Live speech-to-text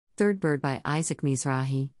Third Bird by Isaac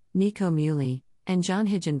Mizrahi, Nico Muley, and John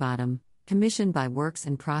Higginbottom, commissioned by Works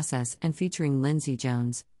and Process and featuring Lindsay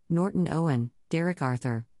Jones, Norton Owen, Derek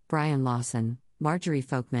Arthur, Brian Lawson, Marjorie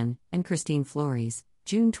Folkman, and Christine Flores,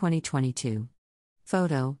 June 2022.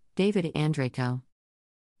 Photo, David Andraco.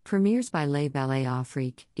 Premieres by Les Ballet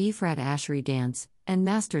Afrique, Efrat Asheri Dance, and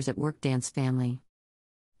Masters at Work Dance Family.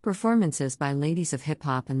 Performances by Ladies of Hip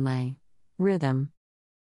Hop and Les Rhythm.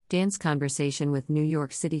 Dance conversation with New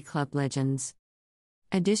York City club legends.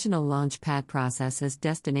 Additional launchpad processes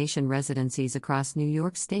destination residencies across New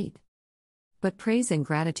York State. But praise and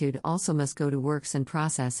gratitude also must go to Works and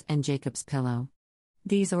Process and Jacob's Pillow.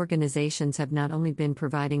 These organizations have not only been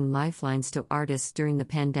providing lifelines to artists during the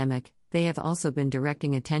pandemic, they have also been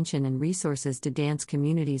directing attention and resources to dance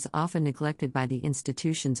communities often neglected by the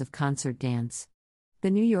institutions of concert dance.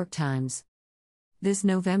 The New York Times. This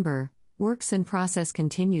November, Works and Process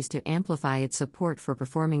continues to amplify its support for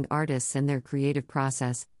performing artists and their creative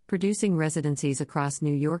process, producing residencies across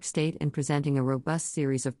New York State and presenting a robust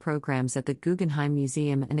series of programs at the Guggenheim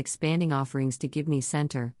Museum and expanding offerings to Gibney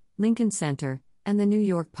Center, Lincoln Center, and the New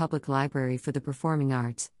York Public Library for the Performing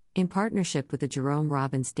Arts, in partnership with the Jerome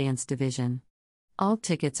Robbins Dance Division. All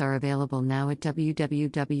tickets are available now at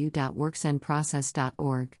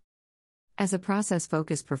www.worksandprocess.org. As a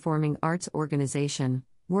process-focused performing arts organization,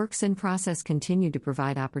 Works and Process continued to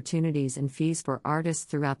provide opportunities and fees for artists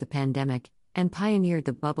throughout the pandemic, and pioneered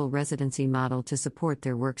the bubble residency model to support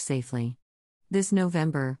their work safely. This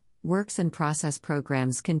November, Works and Process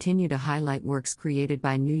programs continue to highlight works created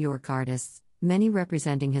by New York artists, many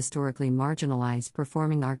representing historically marginalized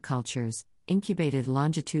performing art cultures, incubated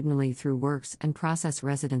longitudinally through Works and Process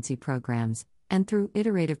residency programs, and through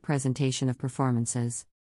iterative presentation of performances.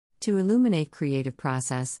 To illuminate creative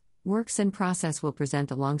process, Works and Process will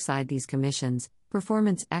present alongside these commissions,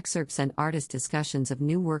 performance excerpts and artist discussions of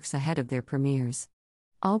new works ahead of their premieres.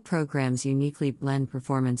 All programs uniquely blend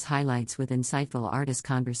performance highlights with insightful artist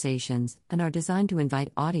conversations and are designed to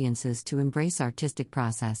invite audiences to embrace artistic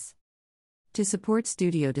process. To support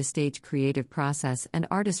studio-to-stage creative process and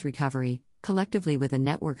artist recovery, collectively with a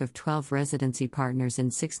network of 12 residency partners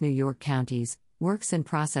in 6 New York counties, Works and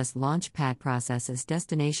Process Launchpad processes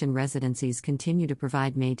destination residencies continue to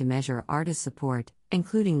provide made-to-measure artist support,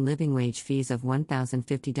 including living wage fees of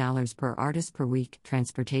 $1,050 per artist per week,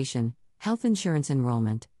 transportation, health insurance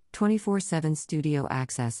enrollment, 24/7 studio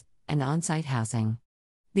access, and on-site housing.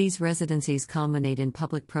 These residencies culminate in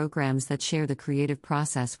public programs that share the creative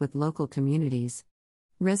process with local communities.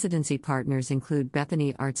 Residency partners include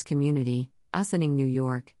Bethany Arts Community, Ossining, New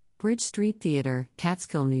York, Bridge Street Theater,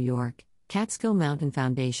 Catskill, New York, Catskill Mountain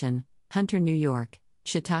Foundation, Hunter, New York,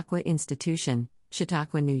 Chautauqua Institution,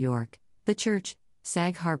 Chautauqua, New York, The Church,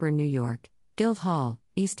 Sag Harbor, New York, Guildhall,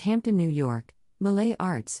 East Hampton, New York, Malay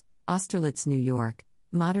Arts, Austerlitz, New York,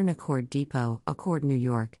 Modern Accord Depot, Accord, New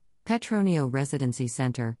York, Petronio Residency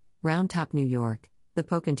Center, Round Top, New York, the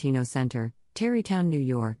Pocentino Center, Tarrytown, New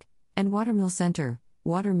York, and Watermill Center,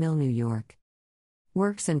 Watermill, New York.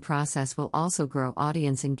 Works and Process will also grow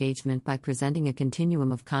audience engagement by presenting a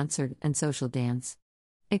continuum of concert and social dance.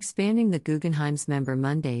 Expanding the Guggenheim's Member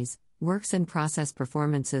Mondays, Works and Process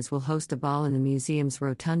performances will host a ball in the museum's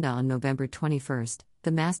rotunda on November 21,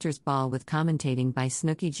 the Masters Ball with commentating by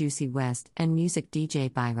Snooki Juicy West and music DJ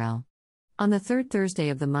Byrell. On the third Thursday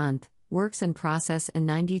of the month, Works and Process and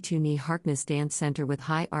 92 Harkness Dance Center with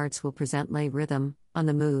High Arts will present Les Rhythm, On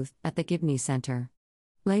the Move, at the Gibney Center.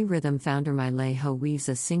 Les Rhythm founder Miley Ho weaves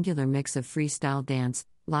a singular mix of freestyle dance,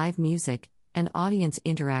 live music, and audience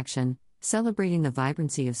interaction, celebrating the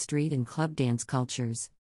vibrancy of street and club dance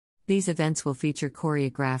cultures. These events will feature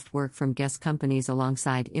choreographed work from guest companies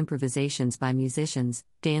alongside improvisations by musicians,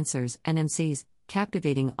 dancers, and MCs,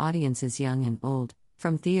 captivating audiences young and old,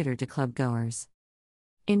 from theater to club goers.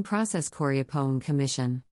 In Process Choreopoem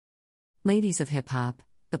Commission. Ladies of Hip Hop,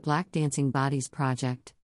 the Black Dancing Bodies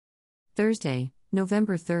Project. Thursday,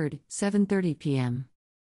 November 3, 7:30 p.m.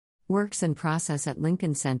 Works and Process at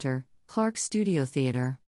Lincoln Center, Clark Studio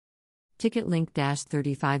Theater. Ticket link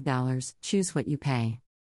 $35. Choose what you pay.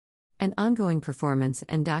 An ongoing performance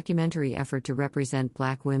and documentary effort to represent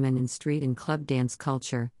Black women in street and club dance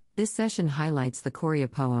culture, this session highlights the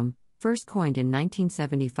choreopoem, first coined in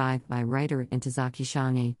 1975 by writer Ntozake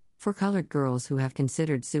Shange, for colored girls who have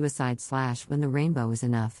considered suicide / when the rainbow is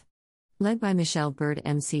enough. Led by Michelle Bird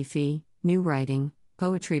MC Fee, new writing,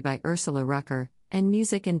 poetry by Ursula Rucker, and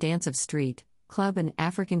music and dance of street, club and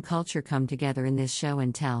African culture come together in this show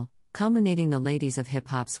and tell, culminating the Ladies of Hip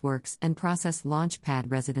Hop's Works and Process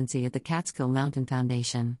Launchpad residency at the Catskill Mountain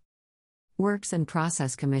Foundation. Works and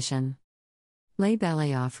Process Commission. Les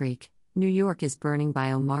Ballet Afrique, New York is Burning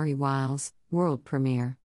by Omari Wiles, world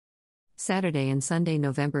premiere. Saturday and Sunday,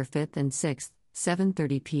 November 5th and 6th,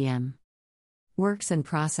 7:30 p.m. Works in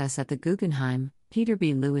process at the Guggenheim, Peter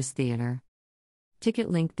B. Lewis Theater.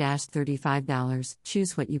 Ticket link $35.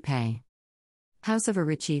 Choose what you pay. House of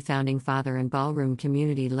Arichi founding father and ballroom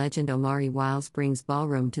community legend Omari Wiles brings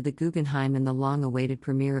ballroom to the Guggenheim in the long-awaited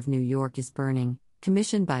premiere of New York is Burning,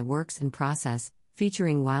 commissioned by Works in Process,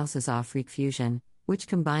 featuring Wiles's Afrique fusion, which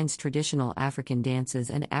combines traditional African dances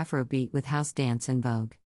and Afrobeat with house dance and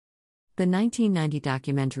vogue. The 1990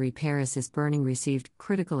 documentary Paris is Burning received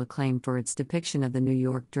critical acclaim for its depiction of the New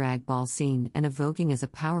York drag ball scene and evoking as a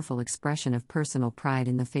powerful expression of personal pride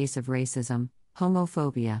in the face of racism,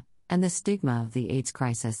 homophobia, and the stigma of the AIDS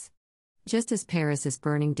crisis. Just as Paris is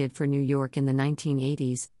Burning did for New York in the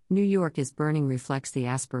 1980s, New York is Burning reflects the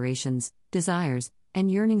aspirations, desires, and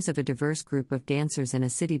yearnings of a diverse group of dancers in a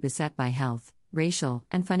city beset by health, racial,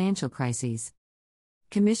 and financial crises.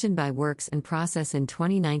 Commissioned by Works in Process in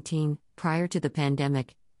 2019, prior to the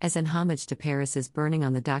pandemic, as an homage to Paris is Burning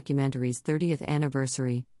on the documentary's 30th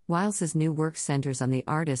anniversary, Wiles's new work centers on the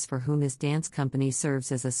artists for whom his dance company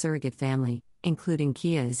serves as a surrogate family, including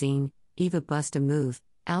Kia Azine, Eva Bustamove,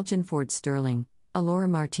 Algin Ford Sterling, Alora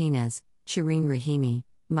Martinez, Shireen Rahimi,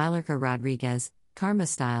 Mylerka Rodriguez, Karma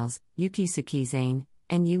Styles, Yuki Suki Zane,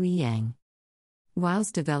 and Yui Yang.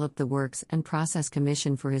 Wiles developed the Works and Process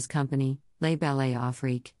Commission for his company, Les Ballets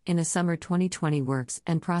Afrique, in a summer 2020 Works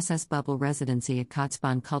and Process Bubble residency at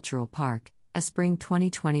Kotzebue Cultural Park, a spring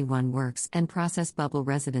 2021 Works and Process Bubble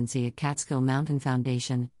residency at Catskill Mountain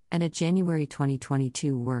Foundation, and a January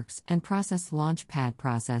 2022 Works and Process Launchpad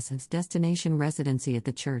Process as destination residency at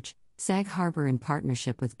the Church, Sag Harbor in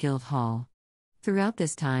partnership with Guildhall. Throughout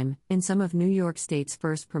this time, in some of New York State's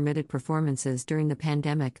first permitted performances during the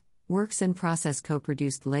pandemic, Works in Process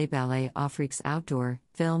co-produced Les Ballets Afrique's outdoor,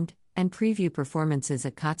 filmed, and preview performances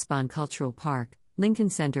at Kotzebue Cultural Park, Lincoln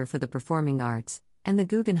Center for the Performing Arts, and the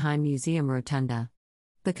Guggenheim Museum Rotunda.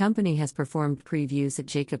 The company has performed previews at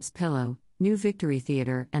Jacob's Pillow, New Victory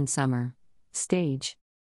Theater, and Summer Stage.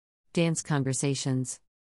 Dance Conversations.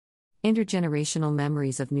 Intergenerational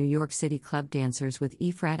Memories of New York City Club Dancers with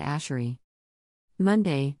Efrat Ashery.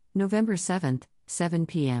 Monday, November 7th, 7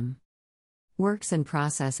 p.m. Works in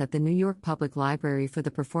Process at the New York Public Library for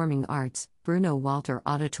the Performing Arts, Bruno Walter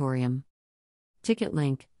Auditorium. Ticket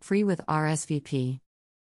link, free with RSVP.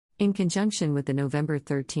 In conjunction with the November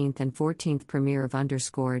 13th and 14th premiere of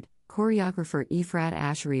Underscored, choreographer Efrat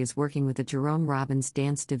Ashery is working with the Jerome Robbins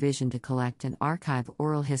Dance Division to collect and archive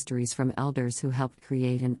oral histories from elders who helped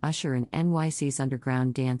create and usher in NYC's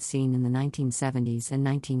underground dance scene in the 1970s and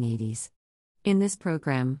 1980s. In this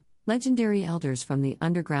program, legendary elders from the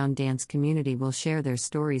underground dance community will share their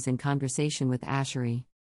stories in conversation with Ashery.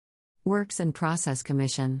 Works and Process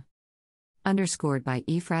Commission. Underscored by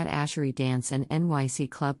Efrat Ashery Dance and NYC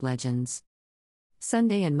Club Legends.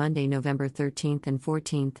 Sunday and Monday, November 13th and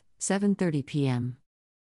 14th, 7:30 p.m.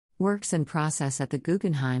 Works and Process at the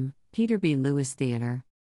Guggenheim, Peter B. Lewis Theater.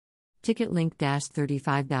 Ticket link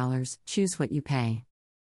 $35. Choose what you pay.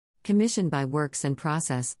 Commissioned by Works and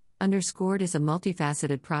Process, Underscored is a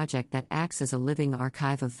multifaceted project that acts as a living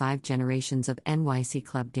archive of 5 generations of NYC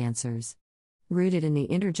club dancers. Rooted in the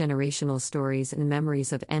intergenerational stories and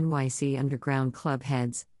memories of NYC underground club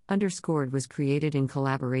heads, Underscored was created in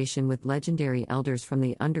collaboration with legendary elders from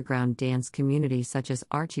the underground dance community such as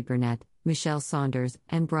Archie Burnett, Michelle Saunders,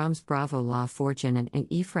 and Brahms Bravo La Fortune and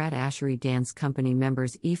Efrat Ashery Dance Company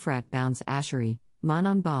members Efrat Bounce Ashery,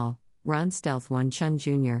 Manon Ball, Ron Stealth One Chun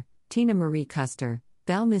Jr., Tina Marie Custer,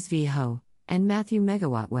 Val Misvi Ho, and Matthew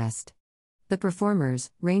Megawatt West. The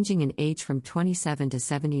performers, ranging in age from 27 to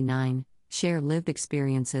 79, share lived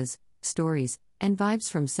experiences, stories, and vibes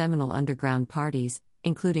from seminal underground parties,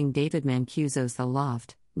 including David Mancuso's The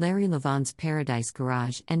Loft, Larry Levan's Paradise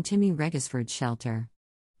Garage, and Timmy Regisford's Shelter.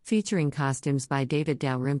 Featuring costumes by David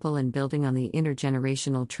Dalrymple and building on the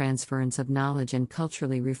intergenerational transference of knowledge and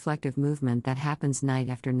culturally reflective movement that happens night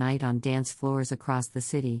after night on dance floors across the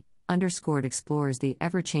city, Underscored explores the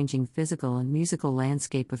ever-changing physical and musical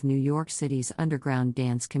landscape of New York City's underground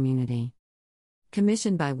dance community.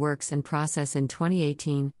 Commissioned by Works and Process in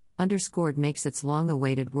 2018, Underscored makes its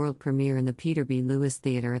long-awaited world premiere in the Peter B. Lewis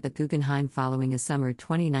Theater at the Guggenheim following a summer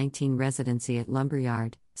 2019 residency at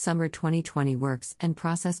Lumberyard, summer 2020 Works and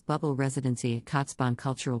Process Bubble residency at Kotzebue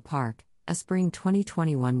Cultural Park, a spring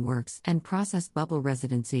 2021 Works and Process Bubble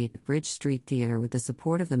residency at Bridge Street Theater with the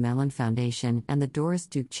support of the Mellon Foundation and the Doris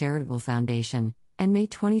Duke Charitable Foundation, and May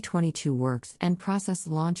 2022 Works and Process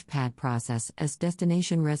Launchpad Process as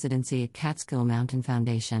destination residency at Catskill Mountain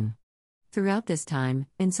Foundation. Throughout this time,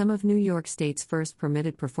 in some of New York State's first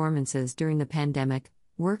permitted performances during the pandemic,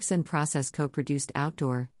 Works in Process co-produced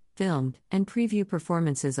outdoor, filmed, and preview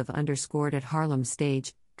performances of Underscored at Harlem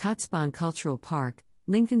Stage, Kotzebue Cultural Park,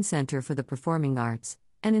 Lincoln Center for the Performing Arts,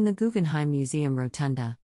 and in the Guggenheim Museum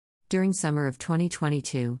Rotunda. During summer of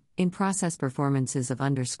 2022, In Process performances of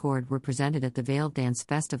Underscored were presented at the Vail Dance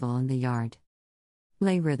Festival in the Yard.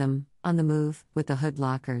 Lay Rhythm, On the Move, with the Hood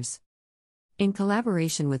Lockers. In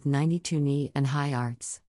collaboration with 92NY and High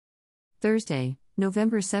Arts. Thursday,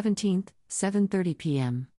 November 17, 7:30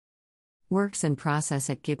 p.m. Works in Process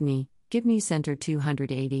at Gibney Center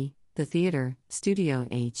 280, The Theater, Studio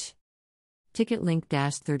H. Ticket link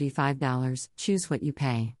 $35, choose what you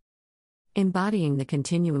pay. Embodying the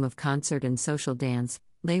continuum of concert and social dance,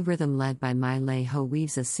 Lay Rhythm led by My Lay Ho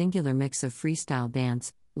weaves a singular mix of freestyle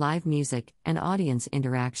dance, live music, and audience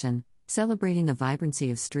interaction, celebrating the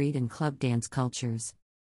vibrancy of street and club dance cultures.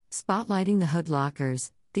 Spotlighting the Hood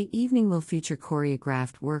Lockers, the evening will feature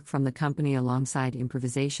choreographed work from the company alongside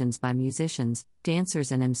improvisations by musicians,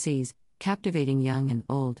 dancers and MCs, captivating young and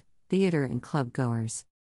old, theater and club goers.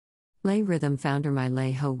 Lay Rhythm founder My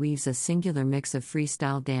Lay Ho weaves a singular mix of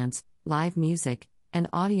freestyle dance, live music, and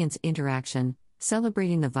audience interaction,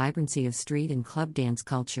 celebrating the vibrancy of street and club dance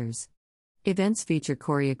cultures. Events feature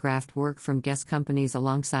choreographed work from guest companies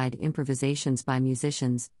alongside improvisations by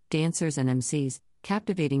musicians, dancers and MCs,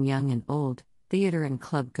 captivating young and old, theater and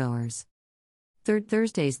club goers. Third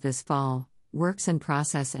Thursdays this fall, Works in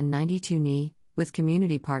Process and 92NY, with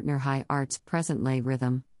community partner High Arts present Lay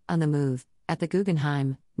Rhythm, On the Move, at the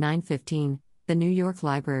Guggenheim, 9:15, the New York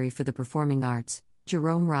Library for the Performing Arts,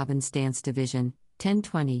 Jerome Robbins Dance Division,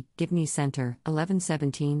 1020, Gibney Center,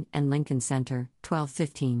 1117, and Lincoln Center,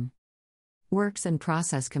 1215. Works in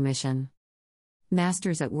Process Commission.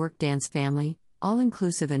 Masters at Work Dance Family,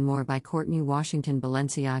 All-Inclusive and More by Courtney Washington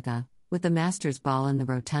Balenciaga, with the Masters Ball in the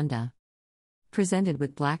Rotunda. Presented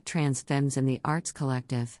with Black Trans Femmes in the Arts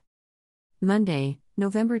Collective. Monday,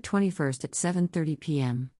 November 21 at 7:30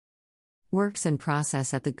 p.m. Works in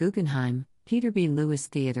Process at the Guggenheim, Peter B. Lewis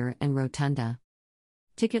Theater and Rotunda.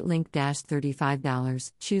 Ticket link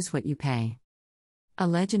 $35, choose what you pay. A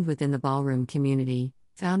legend within the ballroom community,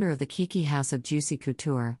 founder of the Kiki House of Juicy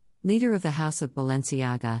Couture, leader of the House of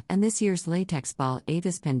Balenciaga, and this year's Latex Ball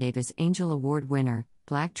Avis Pendavis Angel Award winner,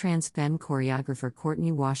 Black trans femme choreographer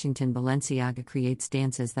Courtney Washington Balenciaga creates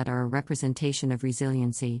dances that are a representation of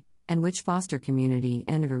resiliency, and which foster community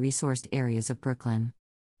in under-resourced areas of Brooklyn.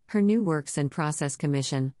 Her new Works in Process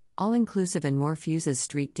commission, all-inclusive and more, fuses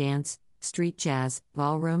street dance, street jazz,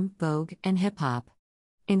 ballroom, vogue, and hip-hop.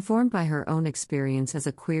 Informed by her own experience as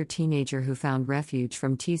a queer teenager who found refuge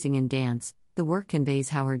from teasing in dance, the work conveys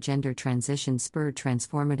how her gender transition spurred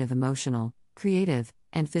transformative emotional, creative,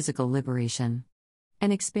 and physical liberation.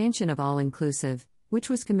 An expansion of All-Inclusive, which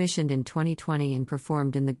was commissioned in 2020 and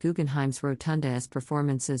performed in the Guggenheim's Rotunda as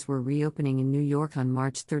performances were reopening in New York on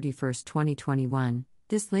March 31, 2021,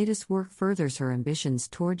 this latest work furthers her ambitions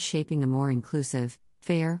toward shaping a more inclusive,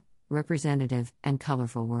 fair, representative, and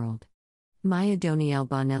colorful world. Maya Doniel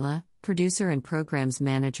Bonilla, producer and programs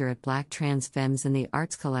manager at Black Trans Femmes in the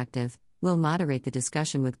Arts Collective, will moderate the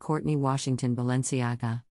discussion with Courtney Washington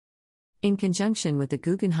Balenciaga. In conjunction with the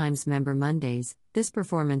Guggenheim's Member Mondays, this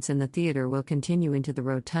performance in the theater will continue into the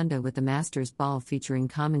Rotunda with the Masters Ball featuring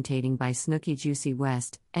commentating by Snooki Juicy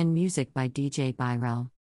West and music by DJ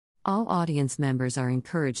Byrell. All audience members are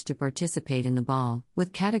encouraged to participate in the ball,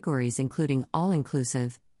 with categories including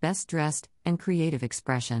All-Inclusive, Best Dressed, and Creative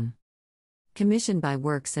Expression. Commissioned by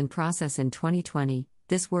Works in Process in 2020,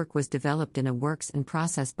 this work was developed in a Works in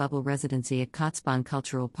Process bubble residency at Kotzebue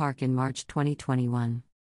Cultural Park in March 2021.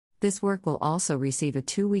 This work will also receive a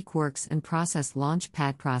 2-week Works in Process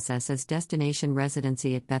Launchpad process as destination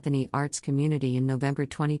residency at Bethany Arts Community in November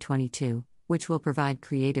 2022, which will provide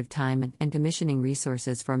creative time and commissioning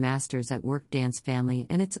resources for Masters at Work Dance Family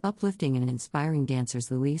and its uplifting and inspiring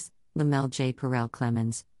dancers Luis, Lamel J. Perel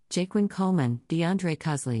Clemens, Jaquin Coleman, DeAndre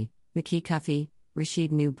Cusley, McKee Cuffey,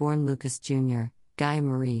 Rashid Newborn Lucas Jr., Gaia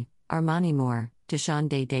Marie, Armani Moore, Deshawn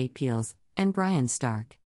Day Peels, and Brian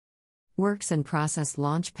Stark. Works in Process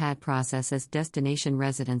Launchpad process as destination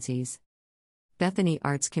residencies. Bethany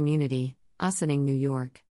Arts Community, Ossining, New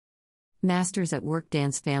York. Masters at Work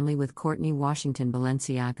Dance Family with Courtney Washington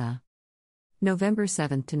Balenciaga. November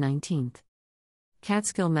 7th to 19th.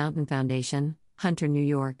 Catskill Mountain Foundation, Hunter, New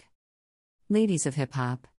York. Ladies of Hip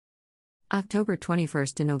Hop. October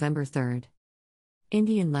 21st to November 3rd.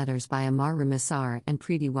 Indian Letters by Amar Ramasar and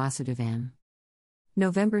Preeti Vasudevan.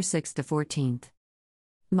 November 6th to 14th.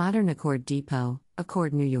 Modern Accord Depot,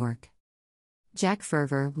 Accord, New York. Jack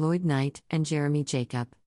Ferver, Lloyd Knight, and Jeremy Jacob.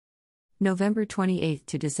 November 28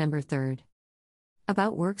 to December 3.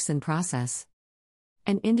 About Works in Process.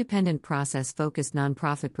 An independent process-focused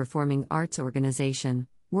nonprofit performing arts organization,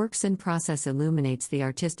 Works in Process illuminates the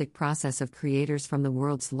artistic process of creators from the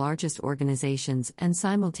world's largest organizations and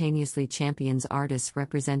simultaneously champions artists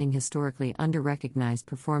representing historically under-recognized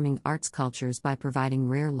performing arts cultures by providing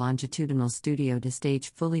rare longitudinal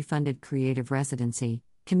studio-to-stage fully funded creative residency,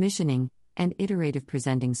 commissioning, and iterative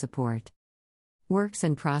presenting support. Works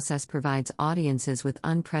in Process provides audiences with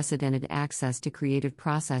unprecedented access to creative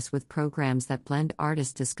process with programs that blend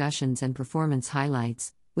artist discussions and performance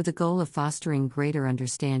highlights, with the goal of fostering greater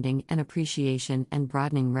understanding and appreciation and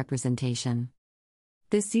broadening representation.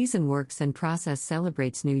 This season, Works in Process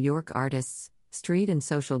celebrates New York artists, street and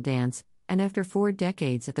social dance, and after 4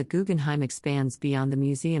 decades at the Guggenheim expands beyond the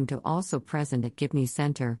museum to also present at Gibney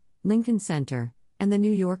Center, Lincoln Center, and the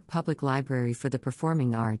New York Public Library for the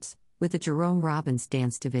Performing Arts, with the Jerome Robbins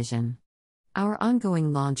Dance Division. Our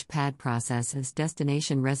ongoing Launchpad process as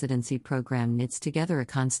destination residency program knits together a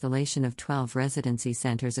constellation of 12 residency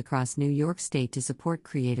centers across New York State to support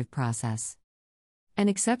creative process. An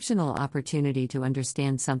exceptional opportunity to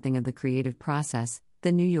understand something of the creative process,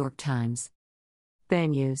 The New York Times.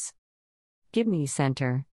 Venues: Gibney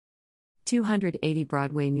Center, 280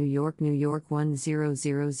 Broadway, New York, New York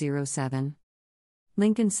 10007.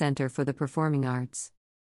 Lincoln Center for the Performing Arts.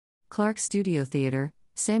 Clark Studio Theater,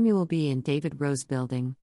 Samuel B. and David Rose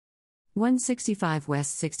Building. 165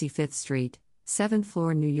 West 65th Street, 7th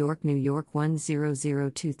floor, New York, New York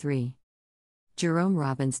 10023. Jerome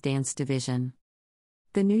Robbins Dance Division.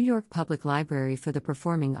 The New York Public Library for the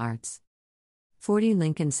Performing Arts. 40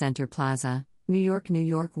 Lincoln Center Plaza, New York, New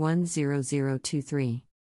York 10023.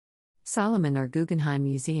 Solomon R. Guggenheim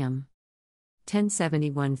Museum.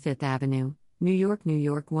 1071 Fifth Avenue, New York, New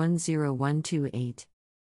York 10128.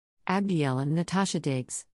 Abdiel and Natasha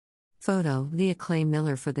Diggs. Photo: Leah Clay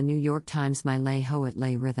Miller for the New York Times. My Lay Hoet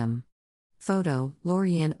Lay Rhythm. Photo: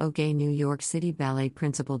 Lorianne O'Gay. New York City Ballet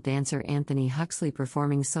Principal Dancer Anthony Huxley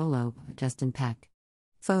performing solo, Justin Peck.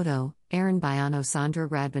 Photo: Aaron Biano, Sandra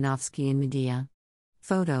Radvanovsky in Medea.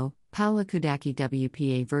 Photo: Paula Kudaki.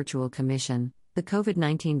 WPA Virtual Commission, The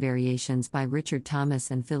COVID-19 Variations by Richard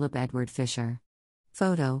Thomas and Philip Edward Fisher.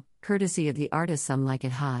 Photo: courtesy of the artist Some Like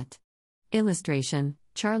It Hot. Illustration: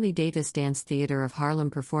 Charlie Davis Dance Theater of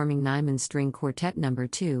Harlem performing Nyman String Quartet No.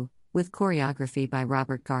 2, with choreography by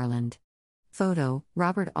Robert Garland. Photo: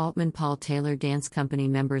 Robert Altman. Paul Taylor Dance Company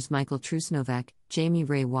members Michael Trusnovek, Jamie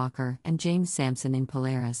Ray Walker, and James Sampson in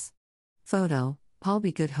Polaris. Photo: Paul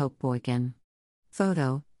B. Goodhope Boykin.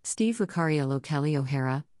 Photo: Steve Ricariello, Kelly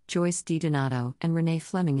O'Hara, Joyce DiDonato, and Renee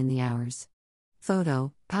Fleming in the Hours.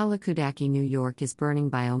 Photo: Paula Kudaki. New York is Burning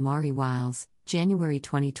by Omari Wiles, January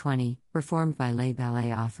 2020, performed by Les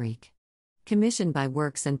Ballets Afrique. Commissioned by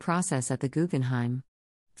Works in Process at the Guggenheim.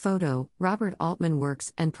 Photo: Robert Altman.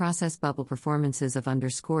 Works and Process Bubble performances of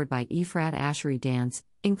Underscored by Efrat Ashery Dance,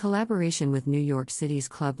 in collaboration with New York City's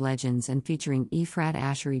Club Legends and featuring Efrat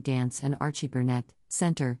Ashery Dance and Archie Burnett,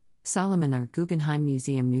 Center, Solomon R. Guggenheim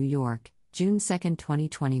Museum, New York, June 2,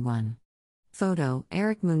 2021. Photo: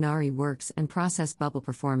 Eric Munari. Works and Process Bubble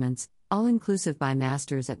performance, all-inclusive by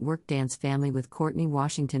Masters at Work Dance Family with Courtney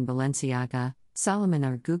Washington Balenciaga, Solomon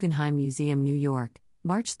R. Guggenheim Museum, New York,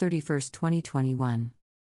 March 31, 2021.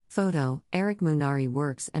 Photo: Eric Munari.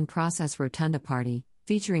 Works and Process Rotunda Party,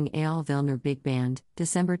 featuring Eyal Vilner Big Band,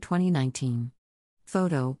 December 2019.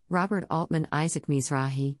 Photo: Robert Altman. Isaac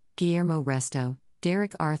Mizrahi, Guillermo Resto,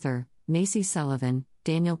 Derek Arthur, Macy Sullivan,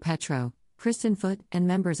 Daniel Petro, Kristen Foote, and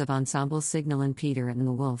members of Ensemble Signal and Peter and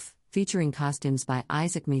the Wolf, featuring costumes by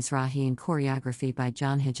Isaac Mizrahi and choreography by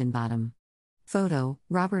John Higginbottom. Photo: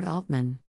 Robert Altman.